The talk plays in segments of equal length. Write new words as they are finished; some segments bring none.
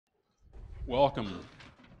Welcome.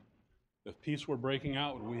 If peace were breaking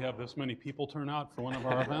out, would we have this many people turn out for one of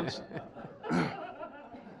our events?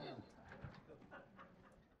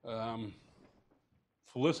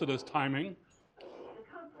 Felicitous timing. The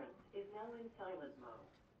conference is now in silent mode.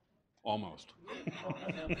 Almost.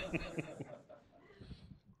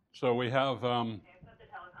 So we have. Okay, put the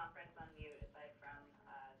teleconference on mute aside from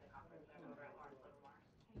the conference room over at Livermore.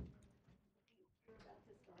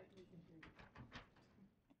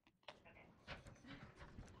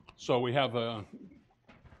 So we have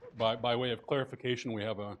by way of clarification, we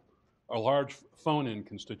have a large phone-in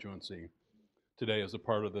constituency today as a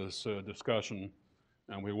part of this discussion,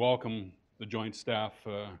 and we welcome the joint staff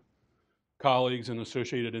colleagues and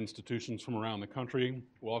associated institutions from around the country.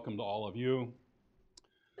 Welcome to all of you.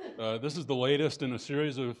 This is the latest in a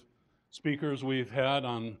series of speakers we've had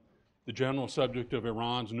on the general subject of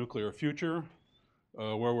Iran's nuclear future,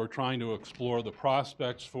 where we're trying to explore the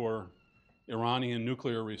prospects for Iranian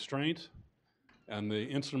nuclear restraint and the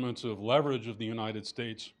instruments of leverage of the United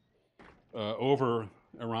States over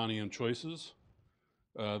Iranian choices.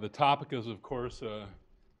 The topic is, of course,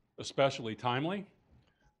 especially timely,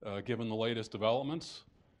 given the latest developments.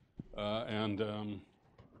 And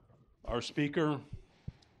our speaker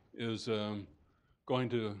is going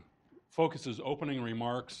to focus his opening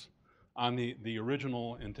remarks on the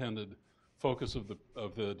original intended focus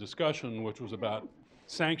of the discussion, which was about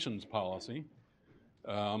sanctions policy.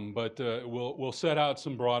 But we'll set out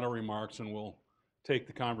some broader remarks and we'll take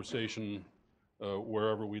the conversation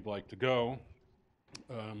wherever we'd like to go.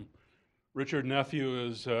 Richard Nephew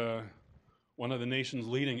is one of the nation's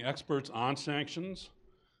leading experts on sanctions.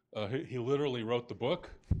 He literally wrote the book.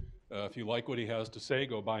 If you like what he has to say,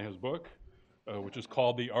 go buy his book, which is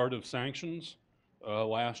called The Art of Sanctions,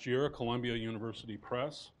 last year, Columbia University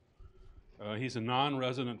Press. He's a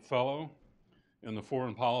non-resident fellow in the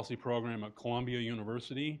foreign policy program at Columbia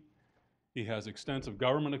University. He has extensive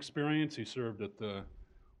government experience. He served at the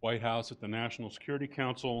White House at the National Security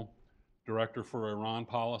Council, Director for Iran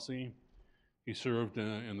Policy. He served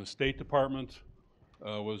in the State Department,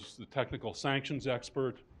 was the technical sanctions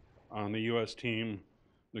expert on the US team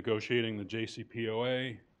negotiating the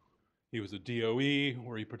JCPOA. He was a DOE,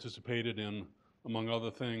 where he participated in, among other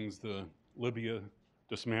things, the Libya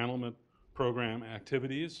dismantlement program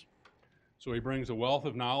activities. So he brings a wealth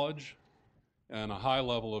of knowledge and a high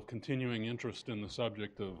level of continuing interest in the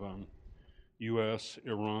subject of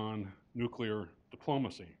US-Iran nuclear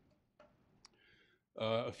diplomacy.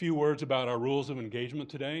 A few words about our rules of engagement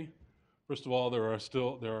today. First of all, there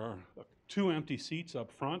are 2 empty seats up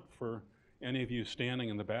front for any of you standing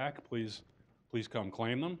in the back. Please come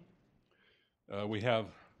claim them. We have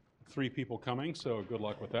 3 people coming, so good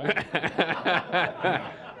luck with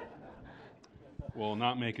that. We'll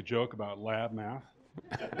not make a joke about lab math.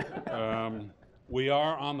 We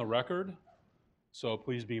are on the record, so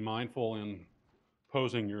please be mindful in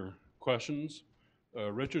posing your questions.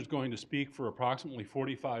 Richard's going to speak for approximately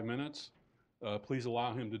 45 minutes. Please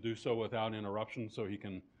allow him to do so without interruption so he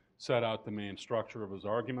can set out the main structure of his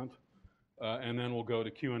argument. And then we'll go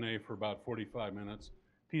to Q&A for about 45 minutes.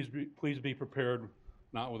 Please be prepared,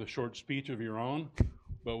 not with a short speech of your own,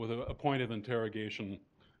 but with a point of interrogation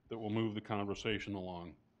that will move the conversation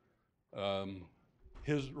along.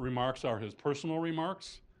 His remarks are his personal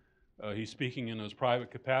remarks. He's speaking in his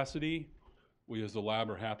private capacity. We as the lab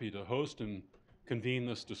are happy to host and convene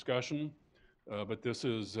this discussion, but this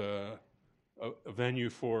is a venue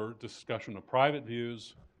for discussion of private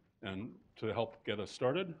views. And to help get us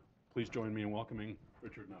started, please join me in welcoming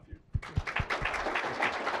Richard Nephew.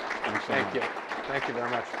 Thank you. Thank you very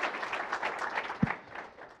much.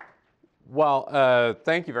 Well,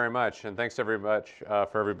 thank you very much, and thanks very much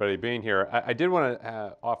for everybody being here. I did want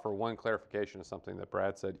to offer one clarification of something that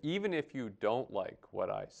Brad said. Even if you don't like what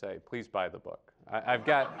I say, please buy the book. I've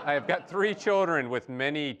got 3 children with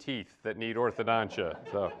many teeth that need orthodontia.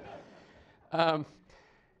 So,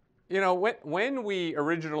 you know, when we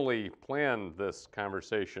originally planned this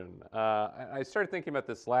conversation, I started thinking about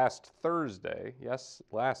this last Thursday. Yes,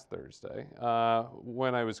 last Thursday.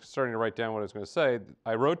 When I was starting to write down what I was going to say,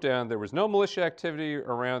 I wrote down there was no militia activity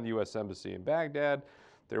around the U.S. Embassy in Baghdad.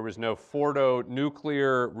 There was no Fordo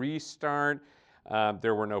nuclear restart.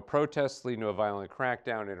 There were no protests leading to a violent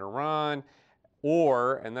crackdown in Iran.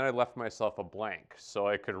 And then I left myself a blank so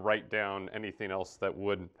I could write down anything else that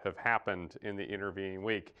would have happened in the intervening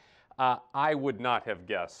week. I would not have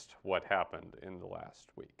guessed what happened in the last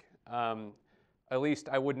week. At least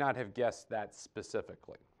I would not have guessed that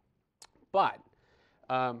specifically. But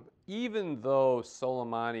even though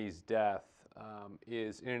Soleimani's death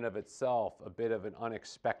is in and of itself a bit of an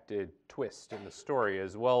unexpected twist in the story,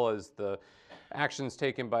 as well as the actions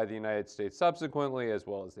taken by the United States subsequently, as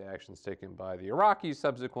well as the actions taken by the Iraqis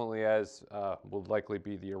subsequently, as will likely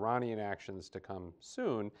be the Iranian actions to come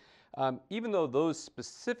soon. Even though those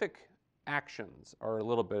specific actions are a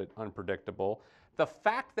little bit unpredictable, the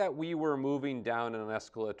fact that we were moving down an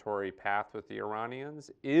escalatory path with the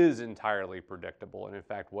Iranians is entirely predictable, and in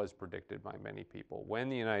fact was predicted by many people when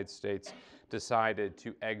the United States decided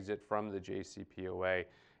to exit from the JCPOA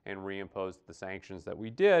and reimpose the sanctions that we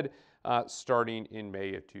did starting in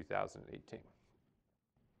May of 2018.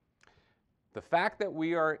 The fact that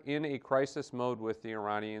we are in a crisis mode with the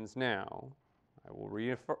Iranians now, I will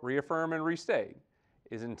reaffirm and restate,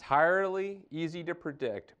 is entirely easy to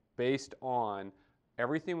predict based on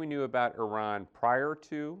everything we knew about Iran prior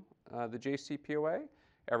to the JCPOA,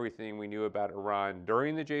 everything we knew about Iran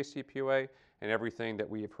during the JCPOA, and everything that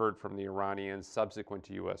we have heard from the Iranians subsequent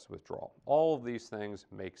to U.S. withdrawal. All of these things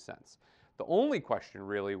make sense. The only question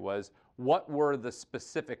really was, what were the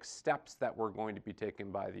specific steps that were going to be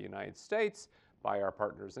taken by the United States, by our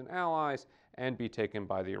partners and allies, and be taken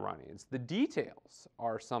by the Iranians? The details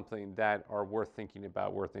are something that are worth thinking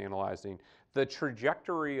about, worth analyzing. The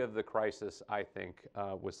trajectory of the crisis, I think,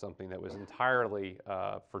 was something that was entirely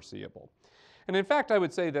foreseeable. And in fact, I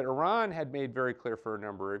would say that Iran had made very clear for a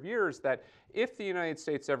number of years that if the United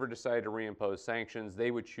States ever decided to reimpose sanctions,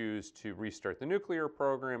 they would choose to restart the nuclear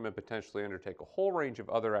program and potentially undertake a whole range of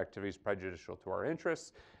other activities prejudicial to our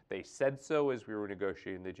interests. They said so as we were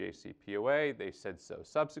negotiating the JCPOA. They said so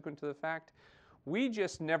subsequent to the fact. We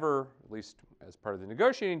just never, at least as part of the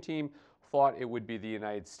negotiating team, thought it would be the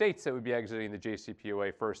United States that would be exiting the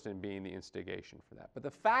JCPOA first and being the instigation for that. But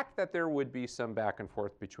the fact that there would be some back and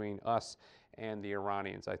forth between us and the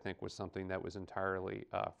Iranians, I think, was something that was entirely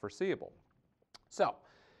foreseeable. So,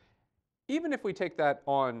 even if we take that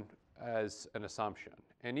on as an assumption,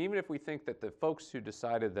 and even if we think that the folks who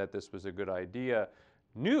decided that this was a good idea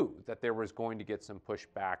knew that there was going to get some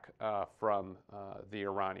pushback from the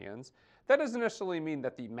Iranians, that doesn't necessarily mean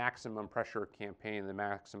that the maximum pressure campaign, the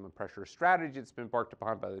maximum pressure strategy that's been embarked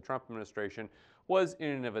upon by the Trump administration was in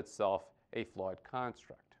and of itself a flawed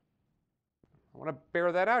construct. I want to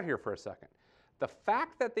bear that out here for a second. The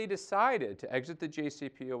fact that they decided to exit the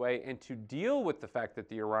JCPOA and to deal with the fact that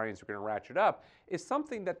the Iranians were going to ratchet up is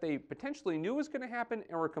something that they potentially knew was going to happen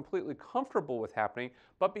and were completely comfortable with happening,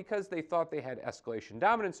 but because they thought they had escalation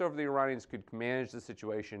dominance over the Iranians, could manage the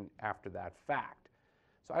situation after that fact.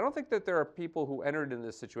 So I don't think that there are people who entered in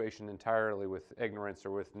this situation entirely with ignorance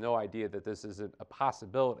or with no idea that this isn't a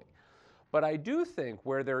possibility. But I do think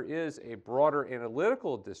where there is a broader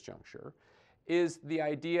analytical disjuncture is the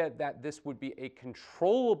idea that this would be a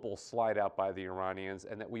controllable slide out by the Iranians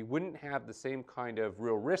and that we wouldn't have the same kind of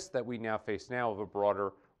real risk that we now face now of a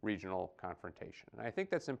broader regional confrontation. And I think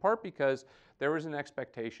that's in part because there was an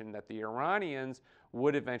expectation that the Iranians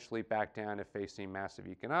would eventually back down if facing massive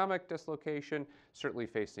economic dislocation, certainly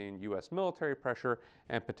facing U.S. military pressure,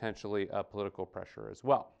 and potentially political pressure as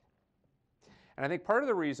well. And I think part of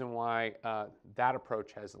the reason why that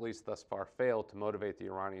approach has, at least thus far, failed to motivate the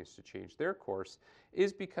Iranians to change their course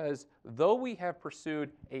is because though we have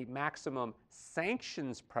pursued a maximum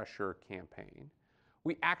sanctions pressure campaign,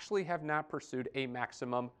 we actually have not pursued a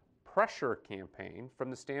maximum pressure campaign from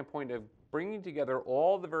the standpoint of bringing together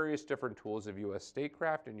all the various different tools of U.S.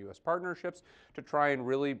 statecraft and U.S. partnerships to try and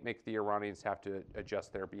really make the Iranians have to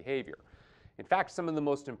adjust their behavior. In fact, some of the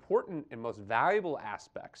most important and most valuable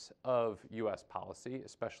aspects of U.S. policy,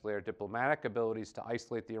 especially our diplomatic abilities to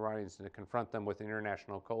isolate the Iranians and to confront them with an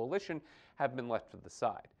international coalition, have been left to the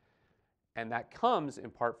side. And that comes in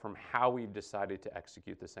part from how we've decided to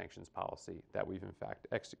execute the sanctions policy that we've in fact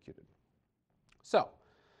executed. So,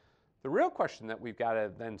 the real question that we've got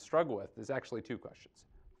to then struggle with is actually two questions.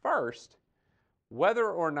 First, whether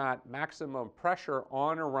or not maximum pressure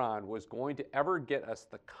on Iran was going to ever get us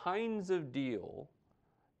the kinds of deal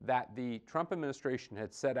that the Trump administration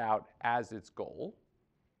had set out as its goal,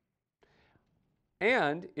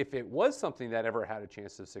 and if it was something that ever had a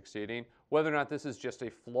chance of succeeding, whether or not this is just a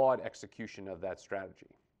flawed execution of that strategy,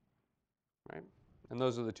 right? And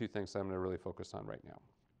those are the two things that I'm going to really focus on right now.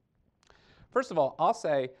 First of all, I'll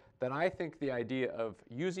say that I think the idea of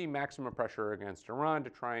using maximum pressure against Iran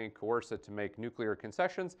to try and coerce it to make nuclear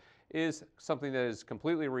concessions is something that is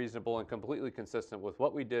completely reasonable and completely consistent with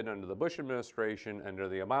what we did under the Bush administration, under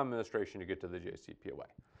the Obama administration to get to the JCPOA.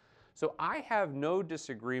 So I have no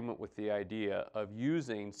disagreement with the idea of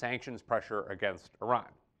using sanctions pressure against Iran.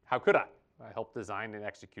 How could I? I helped design and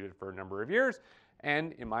execute it for a number of years,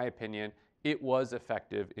 and in my opinion, it was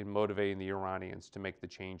effective in motivating the Iranians to make the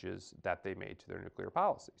changes that they made to their nuclear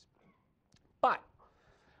policies. But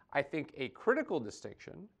I think a critical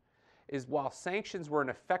distinction is while sanctions were an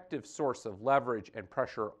effective source of leverage and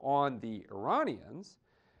pressure on the Iranians,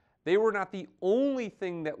 they were not the only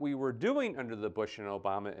thing that we were doing under the Bush and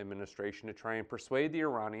Obama administration to try and persuade the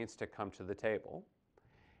Iranians to come to the table.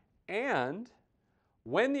 And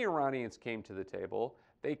when the Iranians came to the table,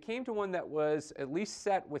 they came to one that was at least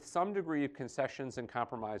set with some degree of concessions and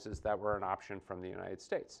compromises that were an option from the United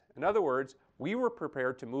States. In other words, we were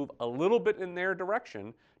prepared to move a little bit in their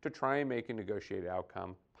direction to try and make a negotiated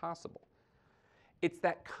outcome possible. It's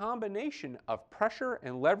that combination of pressure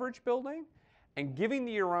and leverage building and giving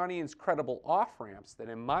the Iranians credible off-ramps that,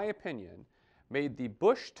 in my opinion, made the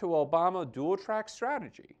Bush to Obama dual-track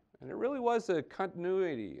strategy, and it really was a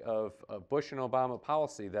continuity of Bush and Obama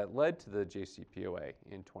policy that led to the JCPOA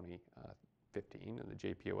in 2015 and the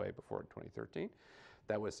JPOA before in 2013,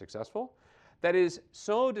 that was successful, that is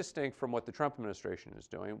so distinct from what the Trump administration is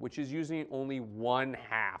doing, which is using only one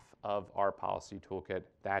half of our policy toolkit,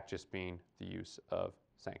 that just being the use of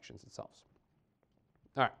sanctions itself.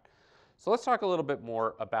 All right. So let's talk a little bit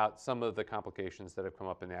more about some of the complications that have come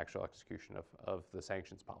up in the actual execution of the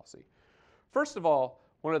sanctions policy. First of all,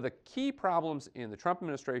 one of the key problems in the Trump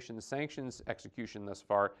administration's sanctions execution thus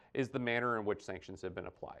far is the manner in which sanctions have been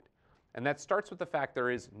applied. And that starts with the fact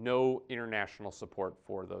there is no international support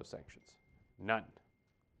for those sanctions. None.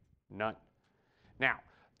 None. Now,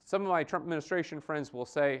 some of my Trump administration friends will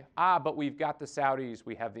say, but we've got the Saudis,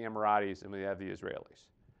 we have the Emiratis, and we have the Israelis.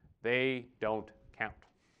 They don't count.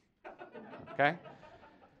 Okay?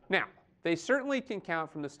 Now, they certainly can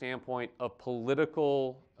count from the standpoint of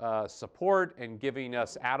political support and giving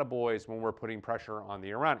us attaboys when we're putting pressure on the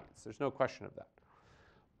Iranians. There's no question of that.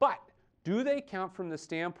 But do they count from the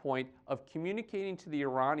standpoint of communicating to the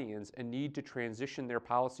Iranians a need to transition their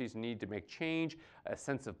policies, a need to make change, a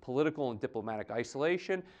sense of political and diplomatic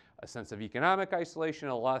isolation, a sense of economic isolation,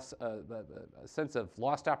 a sense of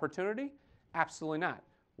lost opportunity? Absolutely not.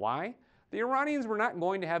 Why? The Iranians were not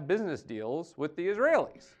going to have business deals with the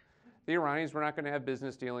Israelis. The Iranians were not going to have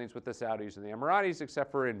business dealings with the Saudis and the Emiratis,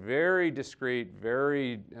 except for in very discrete,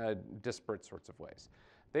 very disparate sorts of ways.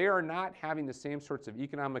 They are not having the same sorts of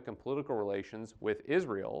economic and political relations with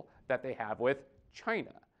Israel that they have with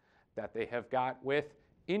China, that they have got with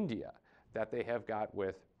India, that they have got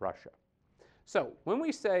with Russia. So when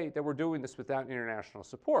we say that we're doing this without international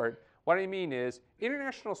support, what I mean is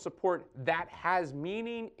international support that has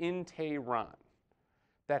meaning in Tehran,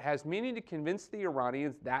 that has meaning to convince the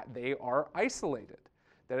Iranians that they are isolated,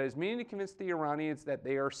 that has meaning to convince the Iranians that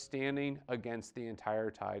they are standing against the entire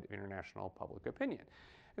tide of international public opinion.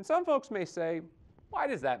 And some folks may say, why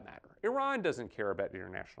does that matter? Iran doesn't care about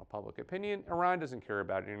international public opinion. Iran doesn't care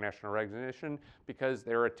about international recognition because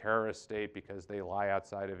they're a terrorist state, because they lie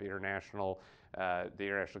outside of the international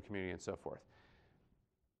community and so forth.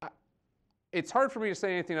 It's hard for me to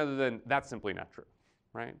say anything other than that's simply not true,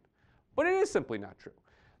 right? But it is simply not true.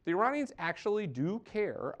 The Iranians actually do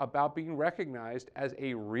care about being recognized as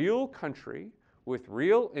a real country with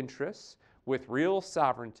real interests, with real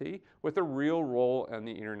sovereignty, with a real role in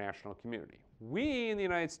the international community. We in the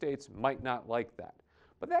United States might not like that.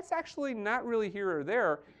 But that's actually not really here or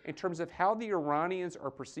there in terms of how the Iranians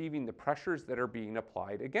are perceiving the pressures that are being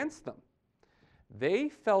applied against them. They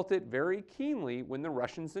felt it very keenly when the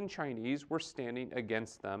Russians and Chinese were standing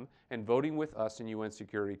against them and voting with us in UN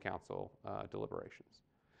Security Council deliberations.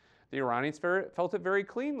 The Iranians felt it very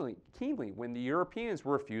keenly when the Europeans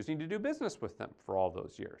were refusing to do business with them for all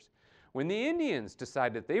those years. When the Indians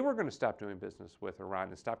decided they were going to stop doing business with Iran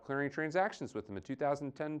and stop clearing transactions with them in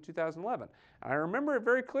 2010 and 2011. And I remember it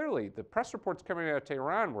very clearly. The press reports coming out of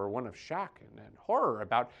Tehran were one of shock and horror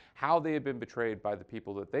about how they had been betrayed by the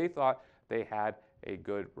people that they thought they had a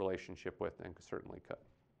good relationship with and certainly could.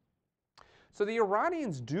 So the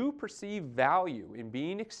Iranians do perceive value in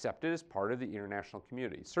being accepted as part of the international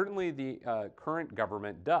community. Certainly the current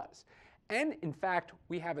government does. And in fact,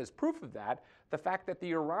 we have as proof of that the fact that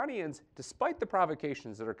the Iranians, despite the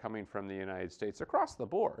provocations that are coming from the United States across the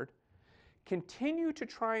board, continue to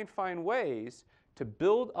try and find ways to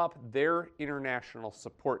build up their international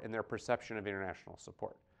support and their perception of international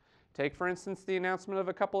support. Take, for instance, the announcement of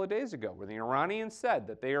a couple of days ago where the Iranians said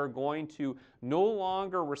that they are going to no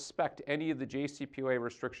longer respect any of the JCPOA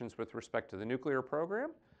restrictions with respect to the nuclear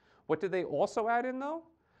program. What did they also add in, though?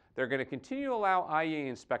 They're going to continue to allow IAEA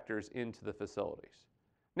inspectors into the facilities.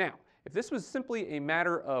 Now, if this was simply a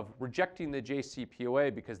matter of rejecting the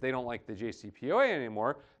JCPOA because they don't like the JCPOA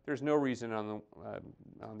anymore, there's no reason on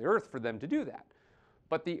the earth for them to do that.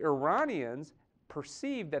 But the Iranians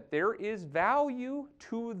perceive that there is value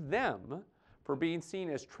to them for being seen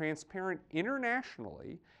as transparent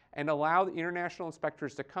internationally and allow the international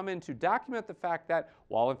inspectors to come in to document the fact that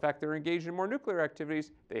while in fact they're engaged in more nuclear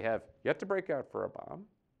activities, they have yet to break out for a bomb,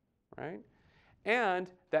 right?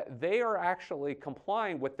 And that they are actually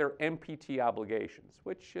complying with their NPT obligations,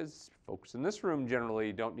 which is folks in this room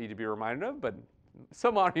generally don't need to be reminded of, but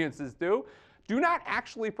some audiences do not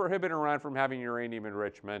actually prohibit Iran from having uranium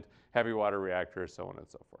enrichment, heavy water reactors, so on and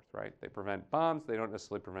so forth, right? They prevent bombs. They don't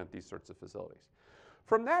necessarily prevent these sorts of facilities.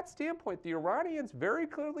 From that standpoint, the Iranians very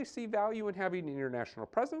clearly see value in having international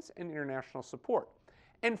presence and international support.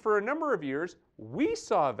 And for a number of years, we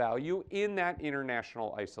saw value in that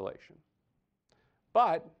international isolation.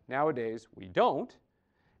 But nowadays, we don't,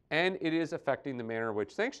 and it is affecting the manner in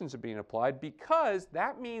which sanctions are being applied, because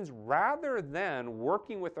that means rather than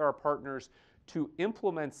working with our partners to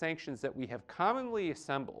implement sanctions that we have commonly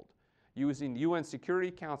assembled using the UN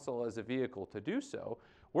Security Council as a vehicle to do so,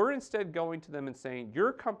 we're instead going to them and saying,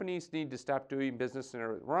 your companies need to stop doing business in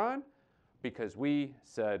Iran because we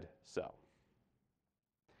said so.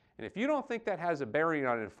 And if you don't think that has a bearing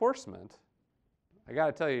on enforcement, I got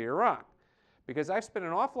to tell you, you're wrong. Because I've spent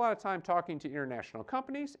an awful lot of time talking to international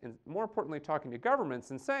companies and more importantly talking to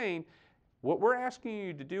governments and saying, what we're asking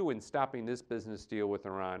you to do in stopping this business deal with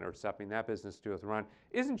Iran or stopping that business deal with Iran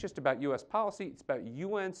isn't just about US policy, it's about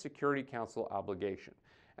UN Security Council obligation.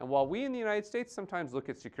 And while we in the United States sometimes look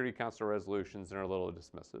at Security Council resolutions and are a little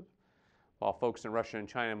dismissive, while folks in Russia and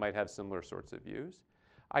China might have similar sorts of views,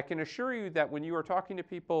 I can assure you that when you are talking to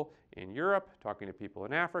people in Europe, talking to people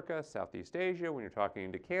in Africa, Southeast Asia, when you're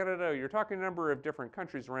talking to Canada, you're talking to a number of different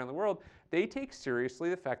countries around the world, they take seriously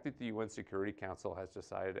the fact that the UN Security Council has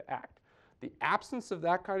decided to act. The absence of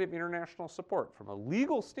that kind of international support from a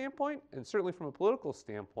legal standpoint and certainly from a political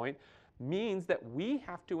standpoint means that we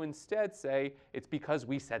have to instead say it's because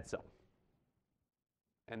we said so.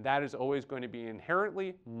 And that is always going to be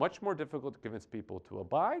inherently much more difficult to convince people to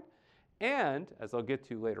abide. And, as I'll get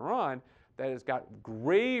to later on, that has got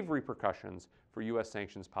grave repercussions for US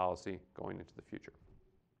sanctions policy going into the future.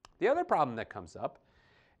 The other problem that comes up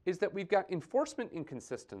is that we've got enforcement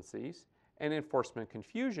inconsistencies and enforcement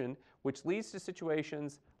confusion, which leads to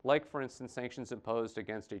situations like, for instance, sanctions imposed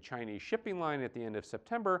against a Chinese shipping line at the end of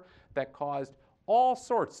September that caused all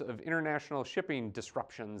sorts of international shipping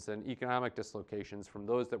disruptions and economic dislocations from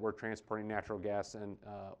those that were transporting natural gas and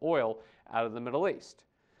oil out of the Middle East.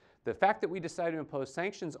 The fact that we decided to impose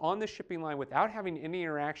sanctions on the shipping line without having any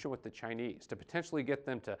interaction with the Chinese to potentially get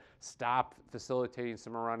them to stop facilitating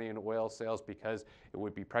some Iranian oil sales because it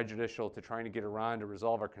would be prejudicial to trying to get Iran to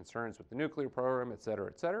resolve our concerns with the nuclear program, et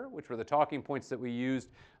cetera, which were the talking points that we used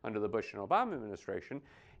under the Bush and Obama administration.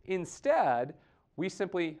 Instead, we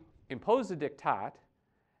simply impose a diktat,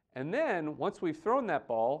 and then once we've thrown that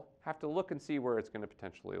ball, have to look and see where it's going to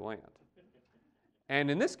potentially land. And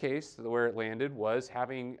in this case, where it landed was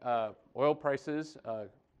having oil prices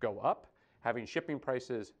go up, having shipping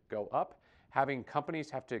prices go up, having companies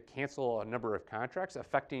have to cancel a number of contracts,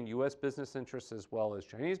 affecting US business interests as well as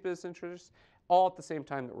Chinese business interests, all at the same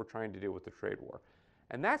time that we're trying to deal with the trade war.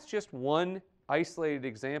 And that's just one isolated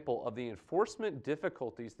example of the enforcement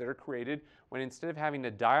difficulties that are created when instead of having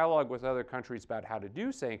a dialogue with other countries about how to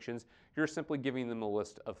do sanctions, you're simply giving them a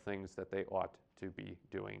list of things that they ought to be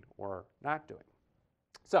doing or not doing.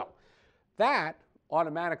 So that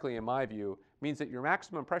automatically, in my view, means that your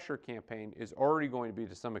maximum pressure campaign is already going to be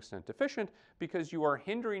to some extent deficient because you are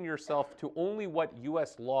hindering yourself to only what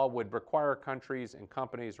US law would require countries and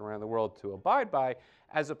companies around the world to abide by,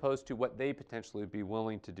 as opposed to what they potentially would be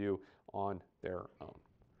willing to do on their own.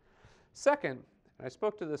 Second, and I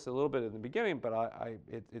spoke to this a little bit in the beginning, but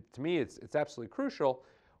to me it's absolutely crucial,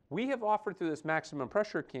 we have offered through this maximum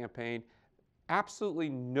pressure campaign absolutely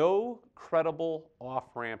no credible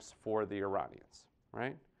off-ramps for the Iranians,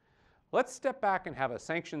 right? Let's step back and have a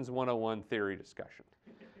sanctions 101 theory discussion.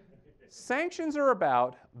 Sanctions are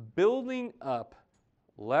about building up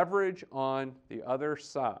leverage on the other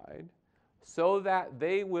side so that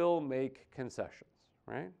they will make concessions,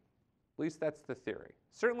 right? At least that's the theory.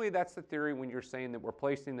 Certainly that's the theory when you're saying that we're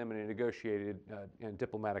placing them in a negotiated and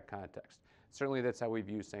diplomatic context. Certainly that's how we've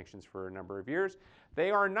used sanctions for a number of years.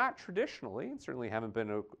 They are not traditionally, and certainly haven't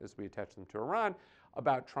been as we attach them to Iran,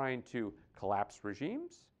 about trying to collapse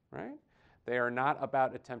regimes, right? They are not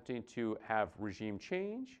about attempting to have regime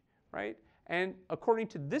change, right? And according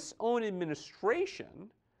to this own administration,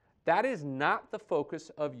 that is not the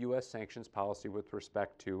focus of US sanctions policy with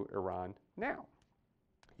respect to Iran now.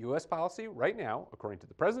 US policy right now, according to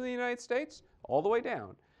the President of the United States, all the way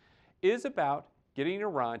down, is about getting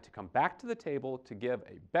Iran to come back to the table to give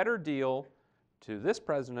a better deal to this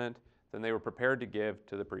president than they were prepared to give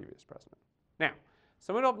to the previous president. Now,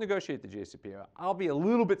 someone helped negotiate the JCPOA. I'll be a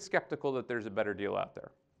little bit skeptical that there's a better deal out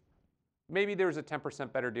there. Maybe there was a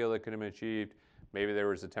 10% better deal that could have been achieved. Maybe there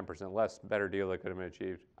was a 10% less better deal that could have been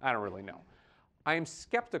achieved. I don't really know. I am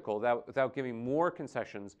skeptical that without giving more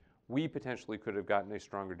concessions, we potentially could have gotten a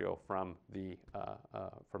stronger deal from the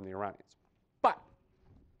Iranians. But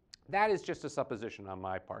that is just a supposition on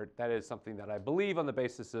my part. That is something that I believe on the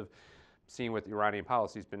basis of seeing what the Iranian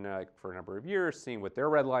policy has been like for a number of years, seeing what their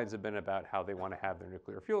red lines have been about how they want to have their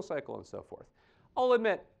nuclear fuel cycle and so forth. I'll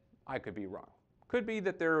admit I could be wrong. Could be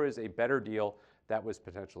that there is a better deal that was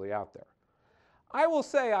potentially out there. I will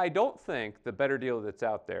say I don't think the better deal that's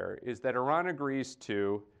out there is that Iran agrees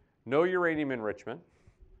to no uranium enrichment,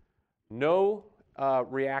 no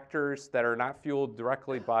reactors that are not fueled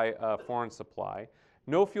directly by a foreign supply,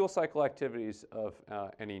 no fuel cycle activities of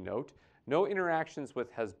any note, no interactions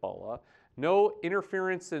with Hezbollah, no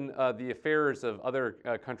interference in the affairs of other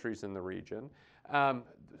countries in the region,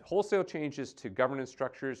 wholesale changes to governance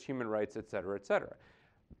structures, human rights, et cetera, et cetera.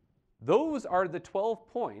 Those are the 12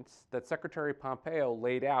 points that Secretary Pompeo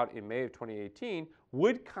laid out in May of 2018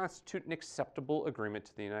 would constitute an acceptable agreement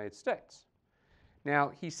to the United States.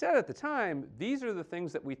 Now, he said at the time, these are the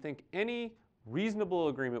things that we think any reasonable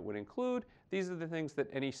agreement would include. These are the things that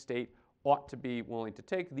any state ought to be willing to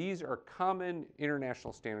take. These are common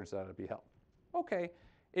international standards that ought to be held. Okay,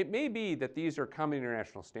 it may be that these are common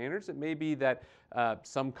international standards. It may be that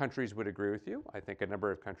some countries would agree with you. I think a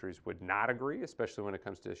number of countries would not agree, especially when it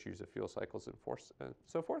comes to issues of fuel cycles and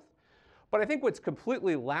so forth. But I think what's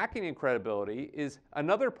completely lacking in credibility is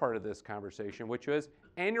another part of this conversation, which is,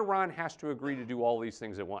 and Iran has to agree to do all these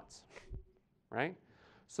things at once, right?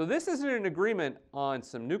 So this isn't an agreement on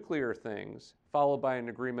some nuclear things, followed by an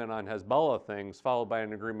agreement on Hezbollah things, followed by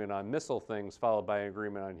an agreement on missile things, followed by an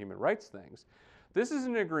agreement on human rights things. This is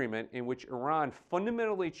an agreement in which Iran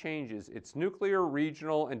fundamentally changes its nuclear,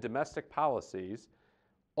 regional, and domestic policies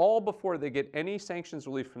all before they get any sanctions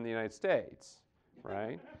relief from the United States,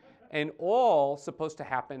 right? And all supposed to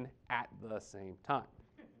happen at the same time.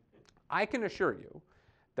 I can assure you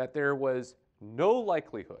that there was no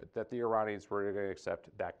likelihood that the Iranians were going to accept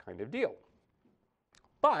that kind of deal.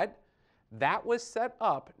 But that was set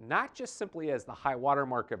up not just simply as the high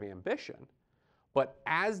watermark of ambition, but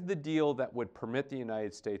as the deal that would permit the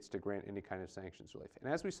United States to grant any kind of sanctions relief.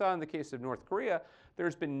 And as we saw in the case of North Korea,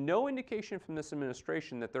 there's been no indication from this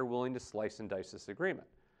administration that they're willing to slice and dice this agreement.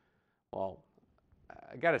 Well,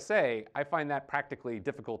 I got to say, I find that practically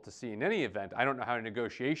difficult to see in any event. I don't know how a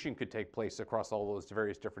negotiation could take place across all those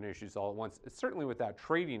various different issues all at once, certainly without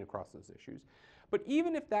trading across those issues. But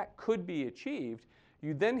even if that could be achieved,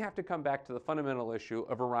 you then have to come back to the fundamental issue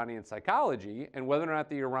of Iranian psychology and whether or not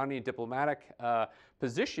the Iranian diplomatic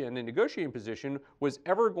position and negotiating position was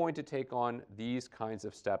ever going to take on these kinds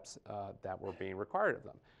of steps that were being required of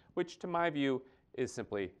them, which to my view is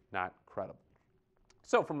simply not credible.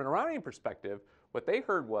 So from an Iranian perspective, what they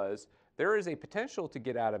heard was there is a potential to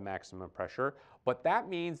get out of maximum pressure, but that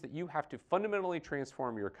means that you have to fundamentally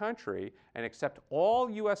transform your country and accept all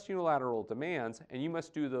U.S. unilateral demands, and you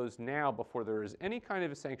must do those now before there is any kind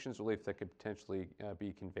of a sanctions relief that could potentially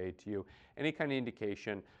be conveyed to you, any kind of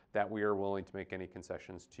indication that we are willing to make any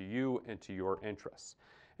concessions to you and to your interests.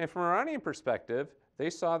 And from an Iranian perspective, they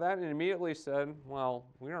saw that and immediately said, well,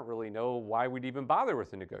 we don't really know why we'd even bother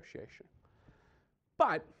with a negotiation.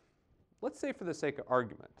 But let's say for the sake of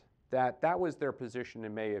argument that that was their position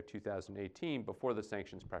in May of 2018 before the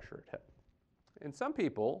sanctions pressure had hit. And some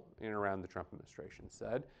people in and around the Trump administration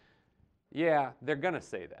said, yeah, they're going to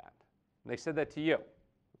say that. And they said that to you,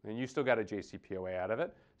 and you still got a JCPOA out of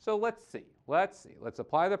it. So let's see. Let's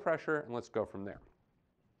apply the pressure and let's go from there.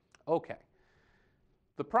 Okay.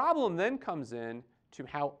 The problem then comes in to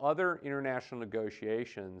how other international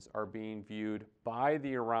negotiations are being viewed by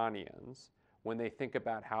the Iranians when they think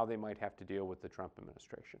about how they might have to deal with the Trump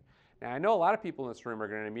administration. Now, I know a lot of people in this room are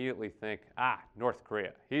going to immediately think, North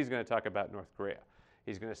Korea. He's going to talk about North Korea.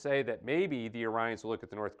 He's going to say that maybe the Iranians will look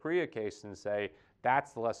at the North Korea case and say,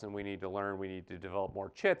 that's the lesson we need to learn. We need to develop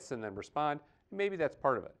more chits and then respond. Maybe that's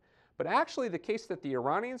part of it. But actually, the case that the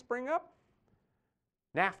Iranians bring up,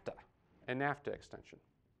 NAFTA and NAFTA extension.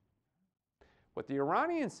 What the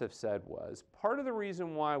Iranians have said was, part of the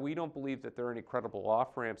reason why we don't believe that there are any credible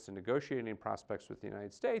off-ramps and negotiating prospects with the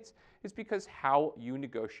United States is because how you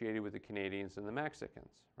negotiated with the Canadians and the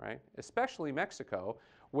Mexicans, right? Especially Mexico,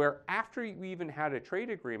 where after we even had a trade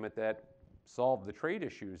agreement that solved the trade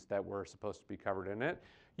issues that were supposed to be covered in it,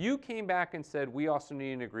 you came back and said, we also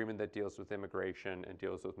need an agreement that deals with immigration and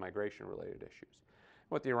deals with migration-related issues.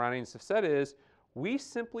 What the Iranians have said is, We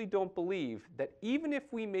simply don't believe that even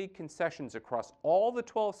if we made concessions across all the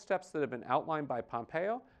 12 steps that have been outlined by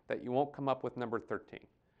Pompeo, that you won't come up with number 13,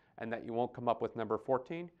 and that you won't come up with number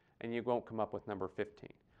 14, and you won't come up with number 15.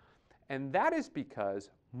 And that is because,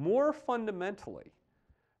 more fundamentally,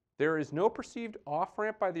 there is no perceived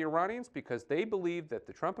off-ramp by the Iranians because they believe that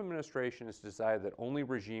the Trump administration has decided that only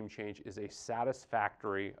regime change is a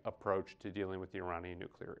satisfactory approach to dealing with the Iranian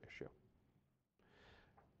nuclear issue.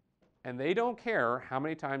 And they don't care how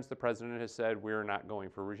many times the president has said we're not going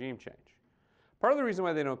for regime change. Part of the reason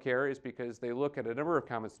why they don't care is because they look at a number of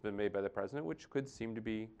comments that have been made by the president which could seem to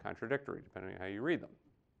be contradictory depending on how you read them,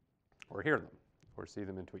 or hear them, or see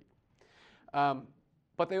them in tweet.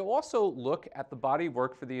 But they also look at the body of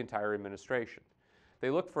work for the entire administration. They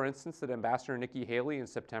look, for instance, that Ambassador Nikki Haley in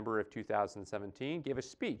September of 2017 gave a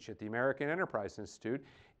speech at the American Enterprise Institute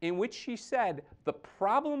in which she said the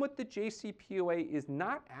problem with the JCPOA is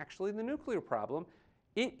not actually the nuclear problem,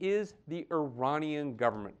 it is the Iranian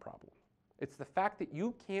government problem. It's the fact that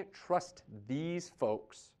you can't trust these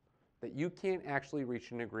folks, that you can't actually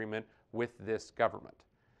reach an agreement with this government.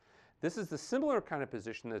 This is the similar kind of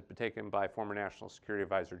position that's been taken by former National Security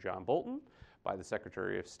Advisor John Bolton, by the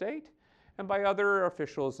Secretary of State, and by other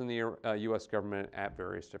officials in the U.S. government at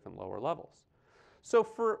various different lower levels. So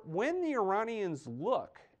for when the Iranians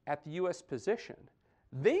look at the U.S. position,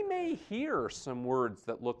 they may hear some words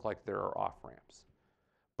that look like there are off-ramps,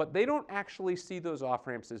 but they don't actually see those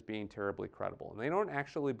off-ramps as being terribly credible, and they don't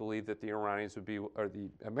actually believe that the Iranians would be, or the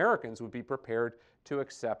Americans would be prepared to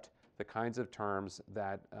accept the kinds of terms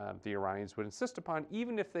that the Iranians would insist upon,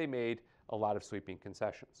 even if they made a lot of sweeping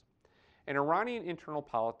concessions. And Iranian internal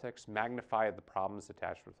politics magnify the problems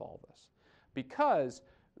attached with all this. Because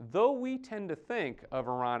though we tend to think of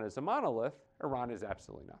Iran as a monolith, Iran is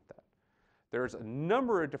absolutely not that. There's a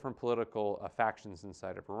number of different political factions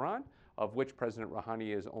inside of Iran, of which President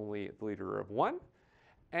Rouhani is only the leader of one.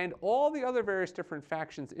 And all the other various different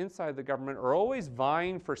factions inside the government are always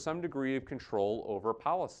vying for some degree of control over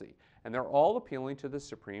policy. And they're all appealing to the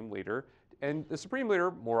supreme leader. And the supreme leader,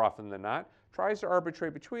 more often than not, tries to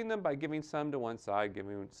arbitrate between them by giving some to one side,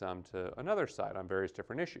 giving some to another side on various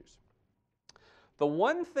different issues. The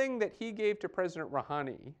one thing that he gave to President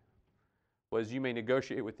Rouhani was, you may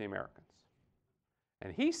negotiate with the Americans.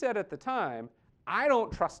 And he said at the time, I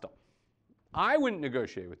don't trust them. I wouldn't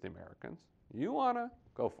negotiate with the Americans. You want to,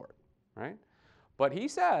 go for it, right? But he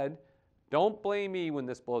said, don't blame me when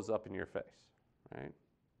this blows up in your face, right?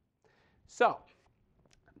 So,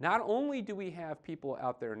 not only do we have people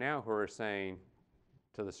out there now who are saying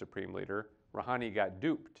to the supreme leader, Rouhani got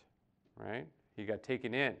duped, right? He got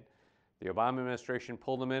taken in. The Obama administration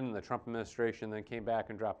pulled him in, and the Trump administration then came back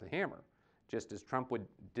and dropped the hammer, just as Trump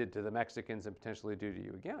did to the Mexicans and potentially do to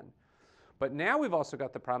you again. But now we've also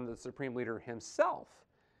got the problem that the supreme leader himself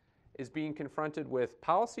is being confronted with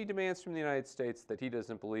policy demands from the United States that he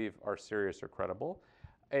doesn't believe are serious or credible,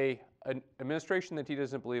 an administration that he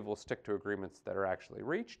doesn't believe will stick to agreements that are actually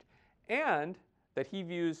reached, and that he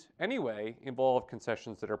views anyway involve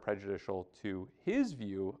concessions that are prejudicial to his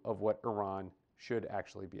view of what Iran should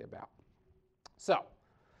actually be about. So,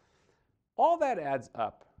 all that adds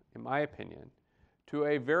up, in my opinion, to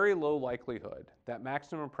a very low likelihood that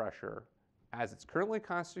maximum pressure, as it's currently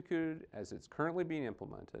constituted, as it's currently being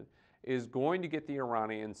implemented, is going to get the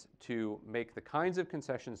Iranians to make the kinds of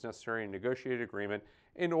concessions necessary in a negotiated agreement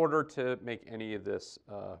in order to make any of this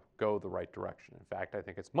go the right direction. In fact, I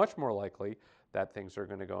think it's much more likely that things are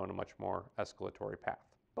going to go in a much more escalatory path.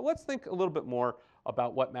 But let's think a little bit more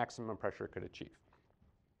about what maximum pressure could achieve.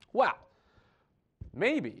 Well,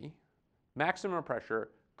 maybe maximum pressure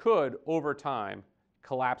could, over time,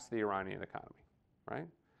 collapse the Iranian economy, right?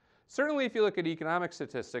 Certainly, if you look at economic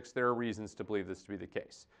statistics, there are reasons to believe this to be the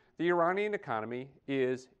case. The Iranian economy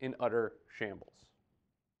is in utter shambles,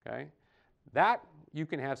 okay? That you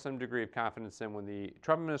can have some degree of confidence in when the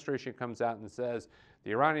Trump administration comes out and says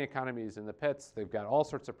the Iranian economy is in the pits. They've got all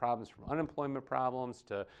sorts of problems, from unemployment problems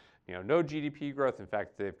to no GDP growth. In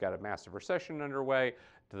fact, they've got a massive recession underway,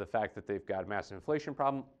 to the fact that they've got a massive inflation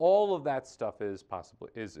problem. All of that stuff is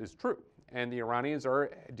true. And the Iranians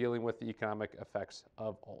are dealing with the economic effects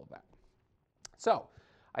of all of that. So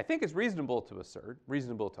I think it's reasonable to assert,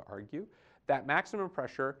 reasonable to argue, that maximum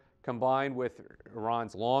pressure combined with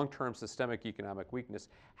Iran's long-term systemic economic weakness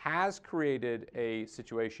has created a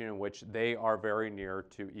situation in which they are very near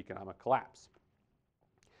to economic collapse.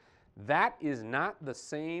 That is not the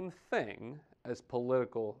same thing as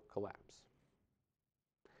political collapse.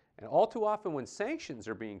 And all too often when sanctions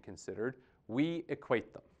are being considered, we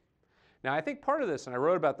equate them. Now, I think part of this, and I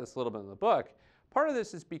wrote about this a little bit in the book, Part of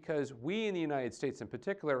this is because we in the United States in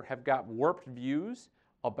particular have got warped views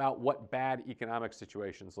about what bad economic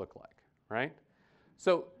situations look like, right?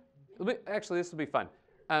 So actually, this will be fun.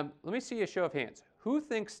 Let me see a show of hands. Who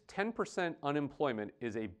thinks 10% unemployment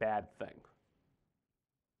is a bad thing?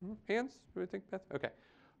 Hands? Who would think bad? Okay.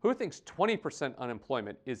 Who thinks 20%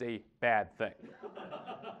 unemployment is a bad thing?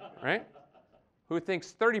 Right? Who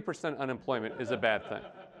thinks 30% unemployment is a bad thing?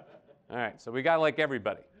 All right, so we got like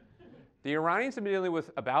everybody. The Iranians have been dealing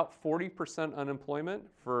with about 40% unemployment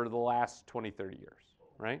for the last 20, 30 years,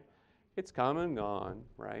 right? It's come and gone,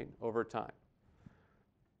 right, over time.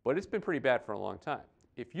 But it's been pretty bad for a long time.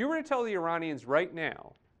 If you were to tell the Iranians right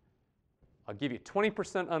now, I'll give you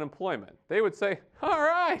 20% unemployment, they would say, all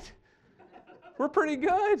right, we're pretty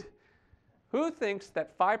good. Who thinks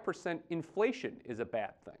that 5% inflation is a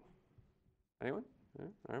bad thing? Anyone? All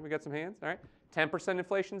right, we got some hands. All right. 10%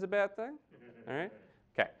 inflation is a bad thing? All right.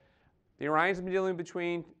 Okay. The Iranians have been dealing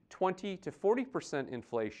between 20 to 40%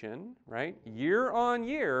 inflation, right, year on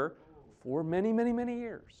year for many, many, many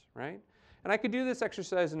years, right? And I could do this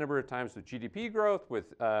exercise a number of times with GDP growth,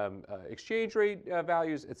 with exchange rate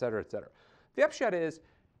values, et cetera, et cetera. The upshot is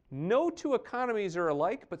no two economies are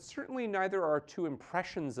alike, but certainly neither are two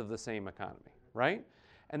impressions of the same economy, right?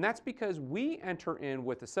 And that's because we enter in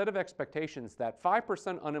with a set of expectations that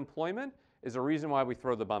 5% unemployment is a reason why we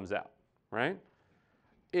throw the bums out, right?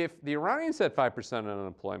 If the Iranians had 5%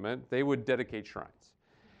 unemployment, they would dedicate shrines.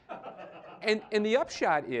 And the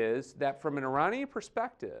upshot is that from an Iranian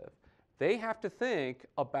perspective, they have to think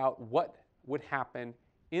about what would happen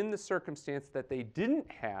in the circumstance that they didn't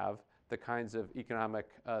have the kinds of economic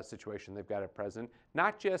situation they've got at present,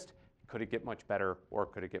 not just could it get much better or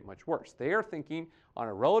could it get much worse. They are thinking on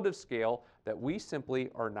a relative scale that we simply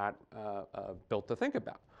are not built to think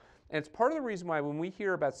about. And it's part of the reason why when we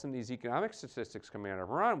hear about some of these economic statistics coming out of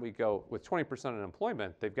Iran, we go, with 20%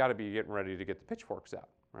 unemployment, they've got to be getting ready to get the pitchforks out,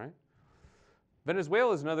 right?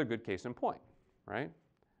 Venezuela is another good case in point, right?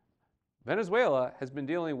 Venezuela has been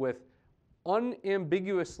dealing with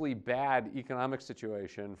unambiguously bad economic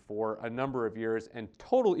situation for a number of years and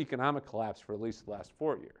total economic collapse for at least the last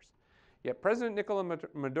 4 years. Yet President Nicolas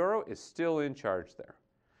Maduro is still in charge there,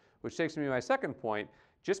 which takes me to my second point.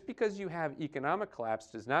 Just because you have economic collapse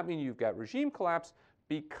does not mean you've got regime collapse,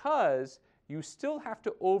 because you still have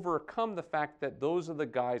to overcome the fact that those are the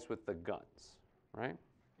guys with the guns, right?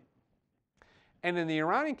 And in the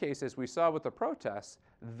Iranian case, as we saw with the protests,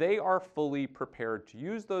 they are fully prepared to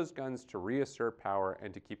use those guns to reassert power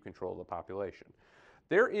and to keep control of the population.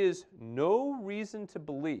 There is no reason to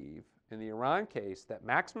believe in the Iran case that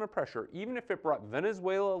maximum pressure, even if it brought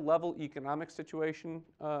Venezuela-level economic situation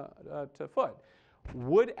to foot,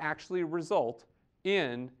 would actually result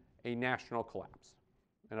in a national collapse,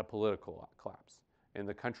 in a political collapse, in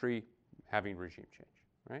the country having regime change,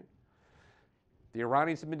 right? The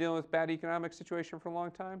Iranians have been dealing with bad economic situation for a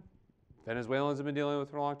long time. Venezuelans have been dealing with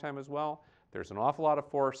it for a long time as well. There's an awful lot of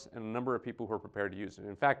force and a number of people who are prepared to use it.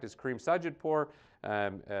 In fact, as Karim Sajidpour,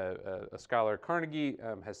 a scholar at Carnegie,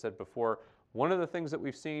 has said before, one of the things that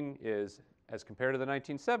we've seen is, as compared to the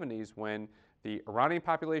 1970s, when the Iranian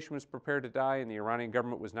population was prepared to die and the Iranian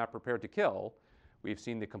government was not prepared to kill, we've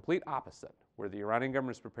seen the complete opposite, where the Iranian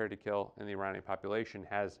government is prepared to kill and the Iranian population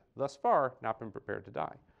has, thus far, not been prepared to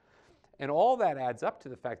die. And all that adds up to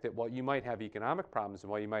the fact that while you might have economic problems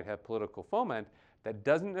and while you might have political foment, that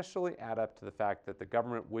doesn't necessarily add up to the fact that the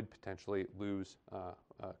government would potentially lose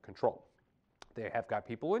control. They have got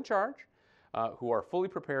people in charge who are fully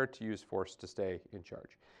prepared to use force to stay in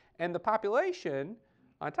charge. And the population,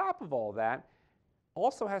 on top of all that,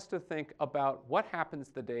 also has to think about what happens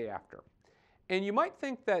the day after. And you might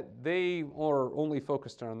think that they are only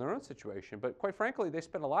focused on their own situation, but quite frankly, they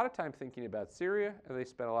spend a lot of time thinking about Syria, and they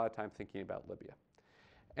spend a lot of time thinking about Libya.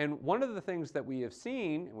 And one of the things that we have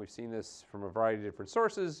seen, and we've seen this from a variety of different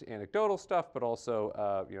sources, anecdotal stuff, but also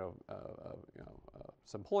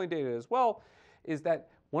some polling data as well, is that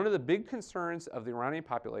one of the big concerns of the Iranian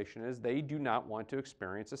population is they do not want to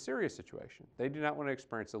experience a Syria situation. They do not want to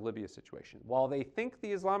experience a Libya situation. While they think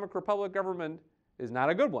the Islamic Republic government is not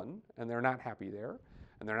a good one, and they're not happy there,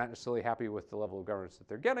 and they're not necessarily happy with the level of governance that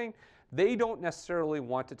they're getting, they don't necessarily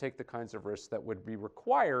want to take the kinds of risks that would be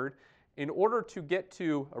required in order to get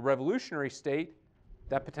to a revolutionary state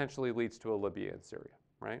that potentially leads to a Libya and Syria,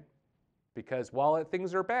 right? Because while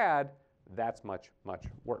things are bad, that's much, much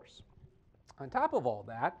worse. On top of all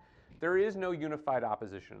that, there is no unified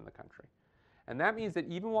opposition in the country. And that means that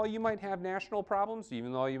even while you might have national problems,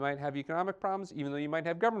 even though you might have economic problems, even though you might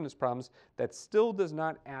have governance problems, that still does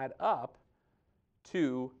not add up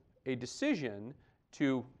to a decision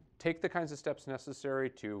to take the kinds of steps necessary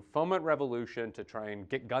to foment revolution, to try and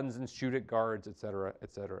get guns and shoot at guards, et cetera,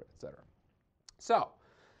 et cetera, et cetera. So,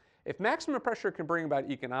 if maximum pressure can bring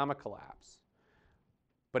about economic collapse,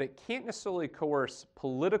 but it can't necessarily coerce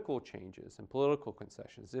political changes and political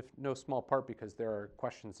concessions, if no small part because there are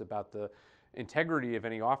questions about the integrity of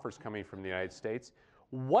any offers coming from the United States,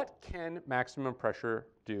 what can maximum pressure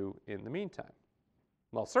do in the meantime?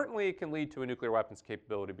 Well, certainly it can lead to a nuclear weapons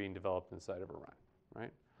capability being developed inside of Iran,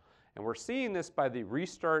 right? And we're seeing this by the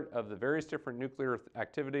restart of the various different nuclear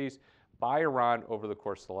activities by Iran over the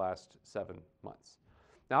course of the last 7 months.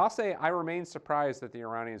 Now, I'll say I remain surprised that the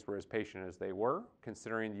Iranians were as patient as they were,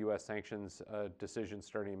 considering the U.S. sanctions decision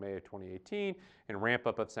starting in May of 2018 and ramp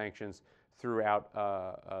up of sanctions throughout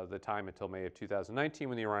the time until May of 2019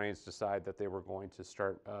 when the Iranians decided that they were going to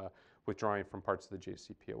start withdrawing from parts of the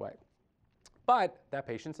JCPOA. But that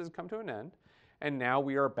patience has come to an end, and now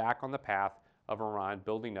we are back on the path of Iran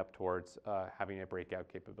building up towards having a breakout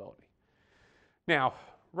capability. Now,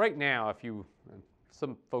 right now,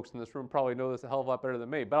 some folks in this room probably know this a hell of a lot better than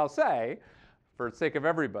me, but I'll say, for the sake of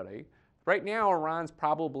everybody, right now Iran's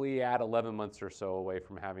probably at 11 months or so away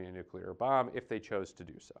from having a nuclear bomb if they chose to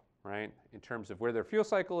do so, right? In terms of where their fuel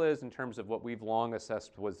cycle is, in terms of what we've long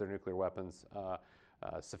assessed was their nuclear weapons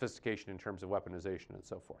sophistication in terms of weaponization and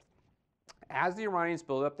so forth. As the Iranians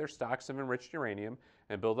build up their stocks of enriched uranium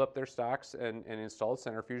and build up their stocks and installed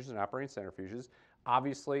centrifuges and operating centrifuges,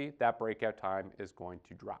 obviously that breakout time is going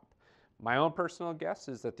to drop. My own personal guess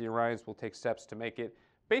is that the Iranians will take steps to make it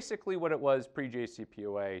basically what it was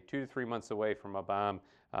pre-JCPOA, 2 to 3 months away from a bomb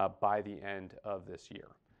by the end of this year.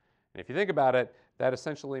 And if you think about it, that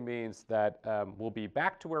essentially means that we'll be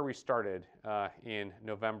back to where we started in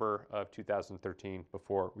November of 2013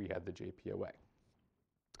 before we had the JPOA.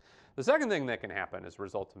 The second thing that can happen as a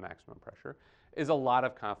result of maximum pressure is a lot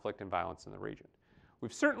of conflict and violence in the region.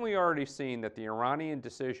 We've certainly already seen that the Iranian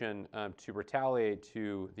decision to retaliate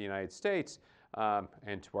to the United States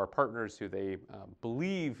and to our partners who they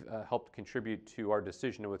believe helped contribute to our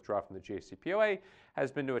decision to withdraw from the JCPOA has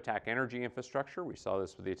been to attack energy infrastructure. We saw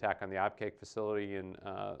this with the attack on the Abqaiq facility in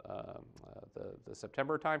the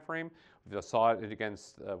September timeframe. We saw it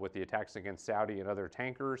against, with the attacks against Saudi and other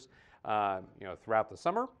tankers throughout the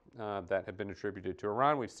summer that have been attributed to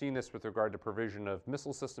Iran. We've seen this with regard to provision of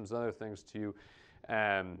missile systems and other things to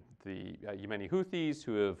the Yemeni Houthis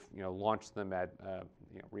who have launched them at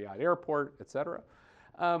Riyadh Airport, etc.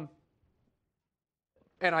 And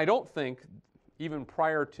I don't think, even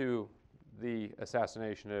prior to the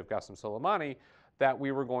assassination of Qasem Soleimani, that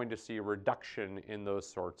we were going to see a reduction in those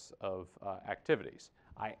sorts of activities.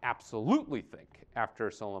 I absolutely think after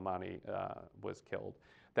Soleimani was killed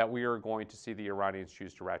that we are going to see the Iranians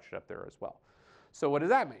choose to ratchet up there as well. So what does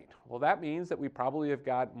that mean? Well, that means that we probably have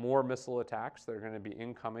got more missile attacks that are going to be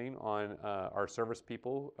incoming on our service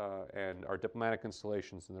people and our diplomatic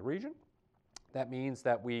installations in the region. That means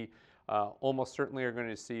that we almost certainly are going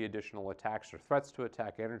to see additional attacks or threats to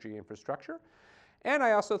attack energy infrastructure. And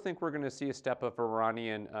I also think we're going to see a step of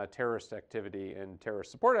Iranian terrorist activity and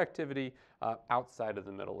terrorist support activity outside of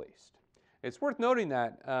the Middle East. It's worth noting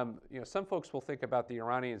that some folks will think about the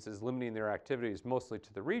Iranians as limiting their activities mostly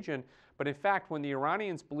to the region, but in fact, when the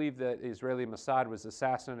Iranians believed that Israeli Mossad was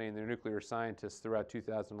assassinating their nuclear scientists throughout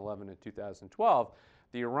 2011 and 2012,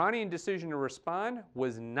 the Iranian decision to respond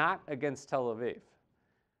was not against Tel Aviv.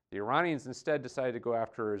 The Iranians instead decided to go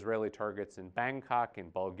after Israeli targets in Bangkok, in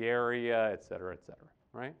Bulgaria, et cetera,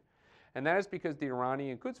 right? And that is because the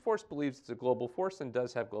Iranian Quds Force believes it's a global force and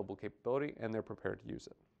does have global capability, and they're prepared to use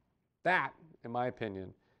it. That, in my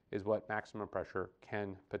opinion, is what maximum pressure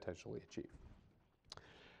can potentially achieve.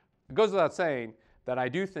 It goes without saying that I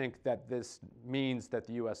do think that this means that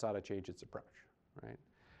the U.S. ought to change its approach, right?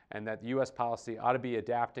 And that the U.S. policy ought to be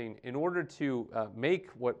adapting in order to make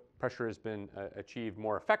what pressure has been achieved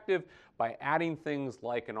more effective by adding things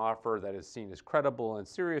like an offer that is seen as credible and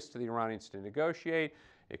serious to the Iranians to negotiate.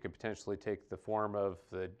 It could potentially take the form of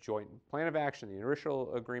the joint plan of action, the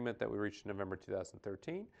initial agreement that we reached in November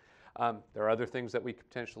 2013. There are other things that we could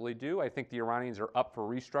potentially do. I think the Iranians are up for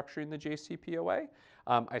restructuring the JCPOA.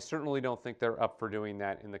 I certainly don't think they're up for doing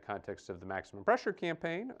that in the context of the maximum pressure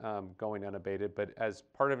campaign, going unabated. But as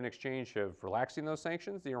part of an exchange of relaxing those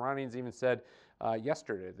sanctions, the Iranians even said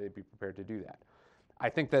yesterday they'd be prepared to do that. I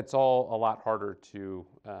think that's all a lot harder to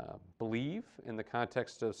believe in the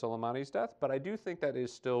context of Soleimani's death, but I do think that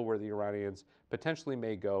is still where the Iranians potentially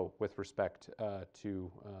may go with respect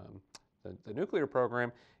to the nuclear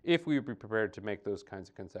program if we would be prepared to make those kinds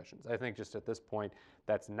of concessions. I think just at this point,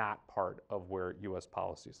 that's not part of where U.S.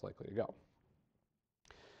 policy is likely to go.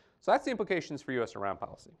 So that's the implications for U.S. Iran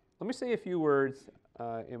policy. Let me say a few words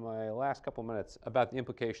in my last couple minutes about the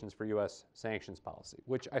implications for U.S. sanctions policy,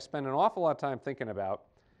 which I spend an awful lot of time thinking about,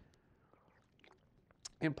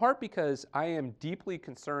 in part because I am deeply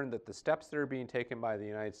concerned that the steps that are being taken by the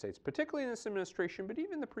United States, particularly in this administration, but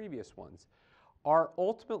even the previous ones, are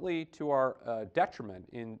ultimately to our detriment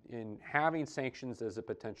in having sanctions as a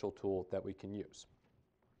potential tool that we can use.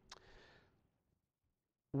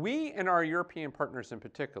 We and our European partners in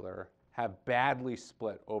particular have badly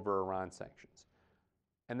split over Iran sanctions.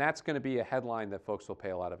 And that's going to be a headline that folks will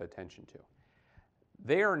pay a lot of attention to.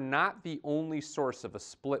 They are not the only source of a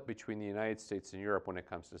split between the United States and Europe when it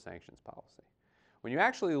comes to sanctions policy. When you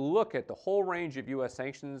actually look at the whole range of U.S.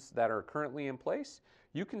 sanctions that are currently in place,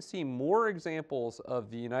 you can see more examples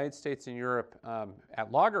of the United States and Europe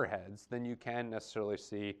at loggerheads than you can necessarily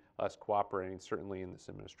see us cooperating, certainly in this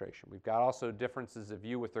administration. We've got also differences of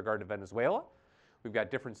view with regard to Venezuela. We've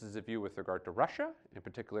got differences of view with regard to Russia, in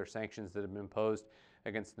particular sanctions that have been imposed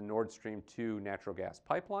against the Nord Stream 2 natural gas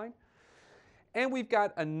pipeline. And we've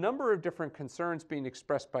got a number of different concerns being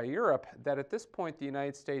expressed by Europe that at this point the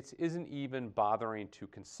United States isn't even bothering to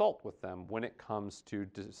consult with them when it comes to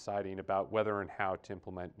deciding about whether and how to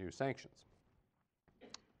implement new sanctions.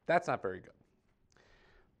 That's not very good.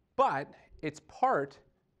 But it's part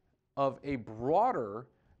of a broader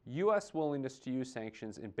U.S. willingness to use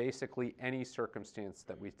sanctions in basically any circumstance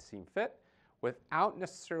that we seem fit, without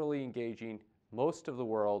necessarily engaging most of the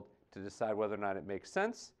world to decide whether or not it makes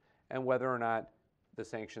sense and whether or not the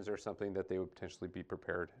sanctions are something that they would potentially be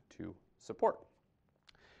prepared to support.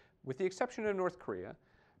 With the exception of North Korea,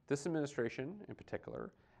 this administration in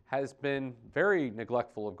particular has been very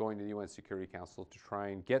neglectful of going to the UN Security Council to try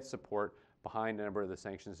and get support behind a number of the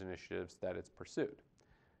sanctions initiatives that it's pursued.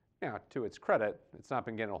 Now, to its credit, it's not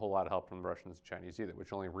been getting a whole lot of help from the Russians and Chinese either,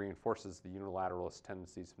 which only reinforces the unilateralist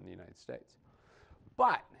tendencies from the United States.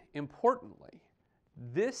 But importantly,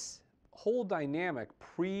 this whole dynamic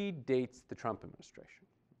predates the Trump administration.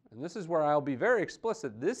 And this is where I'll be very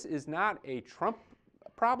explicit. This is not a Trump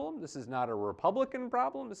problem. This is not a Republican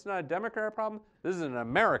problem. This is not a Democrat problem. This is an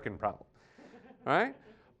American problem, right?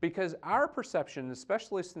 Because our perception,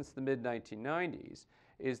 especially since the mid-1990s,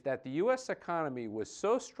 is that the U.S. economy was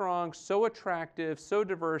so strong, so attractive, so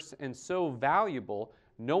diverse, and so valuable,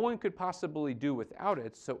 no one could possibly do without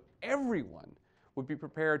it, so everyone would be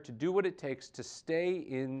prepared to do what it takes to stay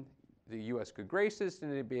in the U.S. good graces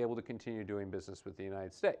and to be able to continue doing business with the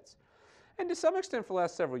United States. And to some extent for the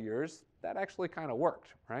last several years, that actually kind of worked,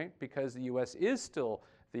 right? Because the U.S. is still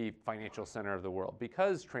the financial center of the world,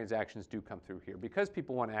 because transactions do come through here, because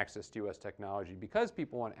people want access to U.S. technology, because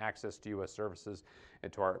people want access to U.S. services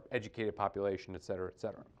and to our educated population, et cetera, et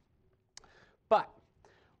cetera. But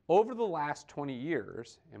over the last 20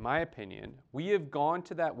 years, in my opinion, we have gone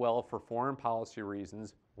to that well for foreign policy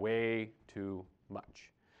reasons way too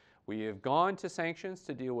much. We have gone to sanctions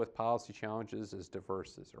to deal with policy challenges as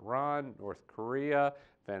diverse as Iran, North Korea,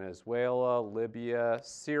 Venezuela, Libya,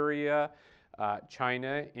 Syria,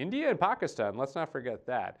 China, India, and Pakistan. Let's not forget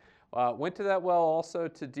that. Went to that well also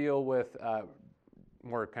to deal with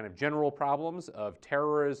more kind of general problems of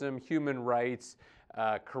terrorism, human rights,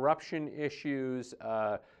 corruption issues,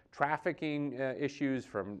 trafficking issues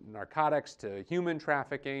from narcotics to human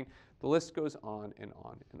trafficking. The list goes on and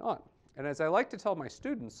on and on. And as I like to tell my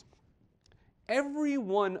students, every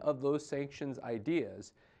one of those sanctions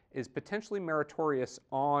ideas is potentially meritorious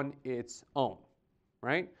on its own,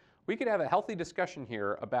 right? We could have a healthy discussion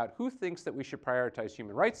here about who thinks that we should prioritize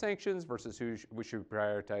human rights sanctions versus who we should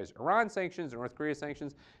prioritize Iran sanctions or North Korea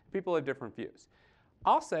sanctions. People have different views.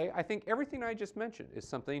 I'll say I think everything I just mentioned is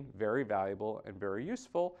something very valuable and very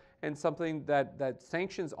useful and something that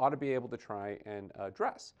sanctions ought to be able to try and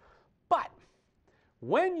address. But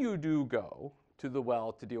when you do go to the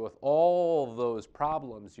well to deal with all of those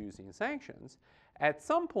problems using sanctions, at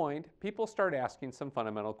some point people start asking some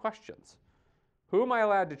fundamental questions. Who am I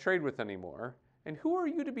allowed to trade with anymore? And who are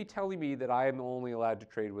you to be telling me that I am only allowed to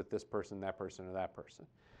trade with this person, or that person?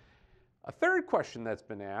 A third question that's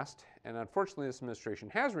been asked, and unfortunately this administration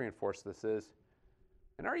has reinforced this, is,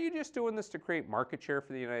 and are you just doing this to create market share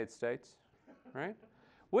for the United States, right?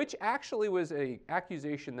 Which actually was an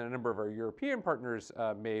accusation that a number of our European partners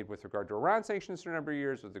made with regard to Iran sanctions for a number of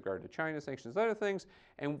years, with regard to China sanctions, other things.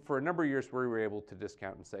 And for a number of years, we were able to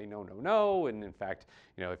discount and say, no, no, no. And in fact,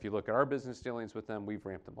 if you look at our business dealings with them, we've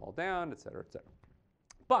ramped them all down, et cetera, et cetera.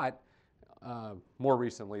 But more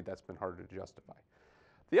recently, that's been harder to justify.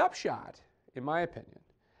 The upshot, in my opinion,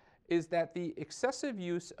 is that the excessive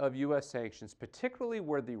use of U.S. sanctions, particularly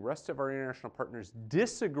where the rest of our international partners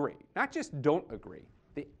disagree, not just don't agree,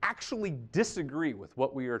 they actually disagree with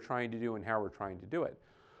what we are trying to do and how we're trying to do it,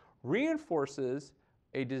 reinforces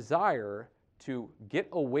a desire to get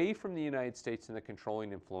away from the United States and the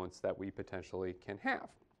controlling influence that we potentially can have.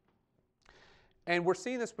 And we're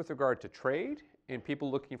seeing this with regard to trade and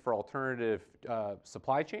people looking for alternative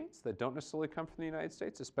supply chains that don't necessarily come from the United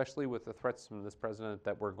States, especially with the threats from this president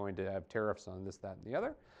that we're going to have tariffs on this, that, and the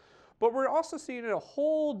other. But we're also seeing a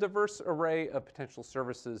whole diverse array of potential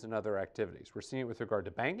services and other activities. We're seeing it with regard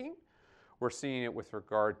to banking. We're seeing it with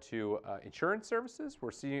regard to insurance services. We're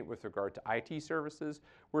seeing it with regard to IT services.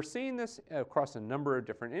 We're seeing this across a number of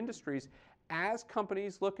different industries as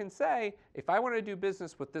companies look and say, if I want to do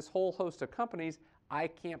business with this whole host of companies, I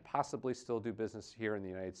can't possibly still do business here in the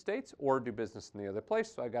United States or do business in the other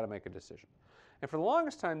place, so I got to make a decision. And for the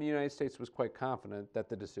longest time, the United States was quite confident that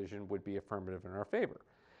the decision would be affirmative in our favor.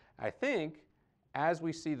 I think as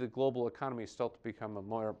we see the global economy start to become a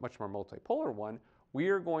much more multipolar one, we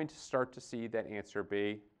are going to start to see that answer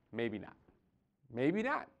be maybe not. Maybe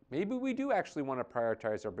not. Maybe we do actually want to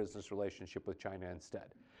prioritize our business relationship with China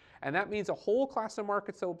instead. And that means a whole class of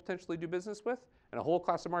markets that we'll potentially do business with and a whole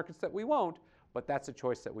class of markets that we won't, but that's a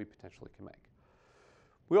choice that we potentially can make.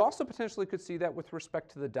 We also potentially could see that with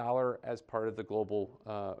respect to the dollar as part of the global,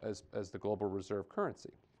 as the global reserve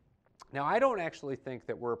currency. Now, I don't actually think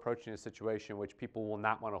that we're approaching a situation in which people will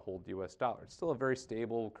not want to hold the US dollar. It's still a very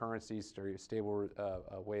stable currency, very stable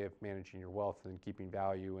way of managing your wealth and keeping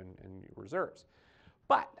value and your reserves.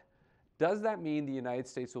 But does that mean the United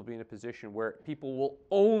States will be in a position where people will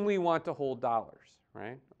only want to hold dollars,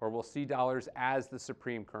 right? Or will see dollars as the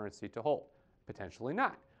supreme currency to hold? Potentially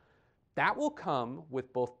not. That will come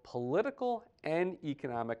with both political and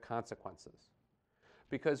economic consequences.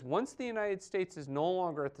 Because once the United States is no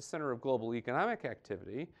longer at the center of global economic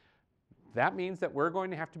activity, that means that we're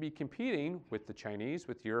going to have to be competing with the Chinese,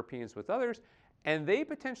 with the Europeans, with others, and they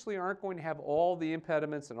potentially aren't going to have all the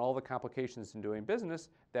impediments and all the complications in doing business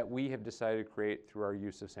that we have decided to create through our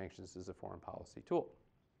use of sanctions as a foreign policy tool.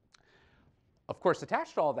 Of course,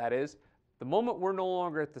 attached to all that is, the moment we're no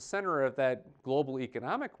longer at the center of that global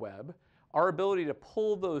economic web, our ability to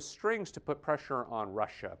pull those strings to put pressure on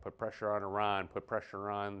Russia, put pressure on Iran, put pressure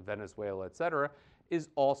on Venezuela, et cetera, is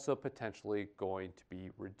also potentially going to be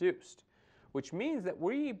reduced. Which means that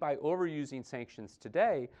we, by overusing sanctions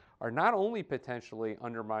today, are not only potentially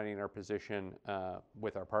undermining our position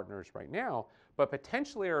with our partners right now, but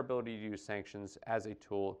potentially our ability to use sanctions as a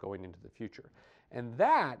tool going into the future. And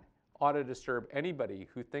that ought to disturb anybody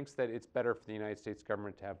who thinks that it's better for the United States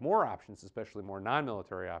government to have more options, especially more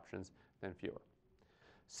non-military options, than fewer.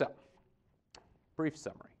 So, brief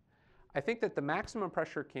summary. I think that the maximum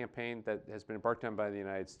pressure campaign that has been embarked on by the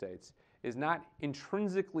United States is not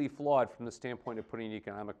intrinsically flawed from the standpoint of putting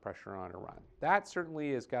economic pressure on Iran. That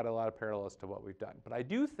certainly has got a lot of parallels to what we've done. But I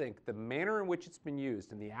do think the manner in which it's been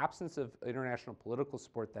used and the absence of international political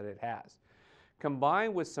support that it has,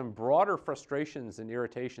 combined with some broader frustrations and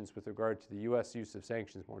irritations with regard to the U.S. use of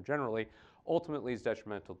sanctions more generally, ultimately is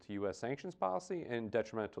detrimental to U.S. sanctions policy and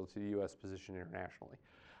detrimental to the U.S. position internationally.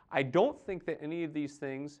 I don't think that any of these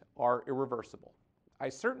things are irreversible. I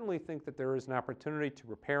certainly think that there is an opportunity to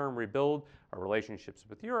repair and rebuild our relationships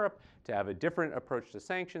with Europe, to have a different approach to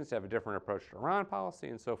sanctions, to have a different approach to Iran policy,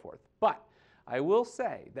 and so forth. But I will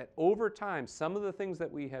say that over time, some of the things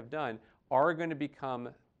that we have done are going to become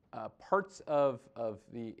parts of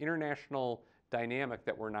the international dynamic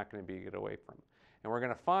that we're not going to be get away from. And we're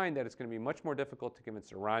going to find that it's going to be much more difficult to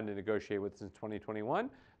convince Iran to negotiate with us in 2021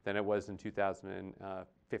 than it was in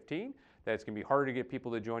 2015. That it's going to be harder to get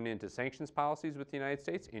people to join into sanctions policies with the United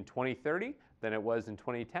States in 2030 than it was in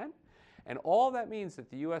 2010. And all that means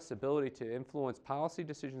that the U.S. ability to influence policy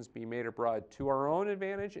decisions being made abroad to our own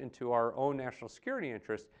advantage and to our own national security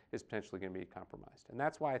interest is potentially going to be compromised. And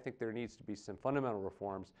that's why I think there needs to be some fundamental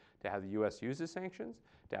reforms to how the U.S. uses sanctions,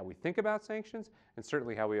 to how we think about sanctions, and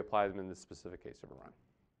certainly how we apply them in this specific case of Iran.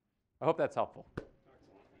 I hope that's helpful.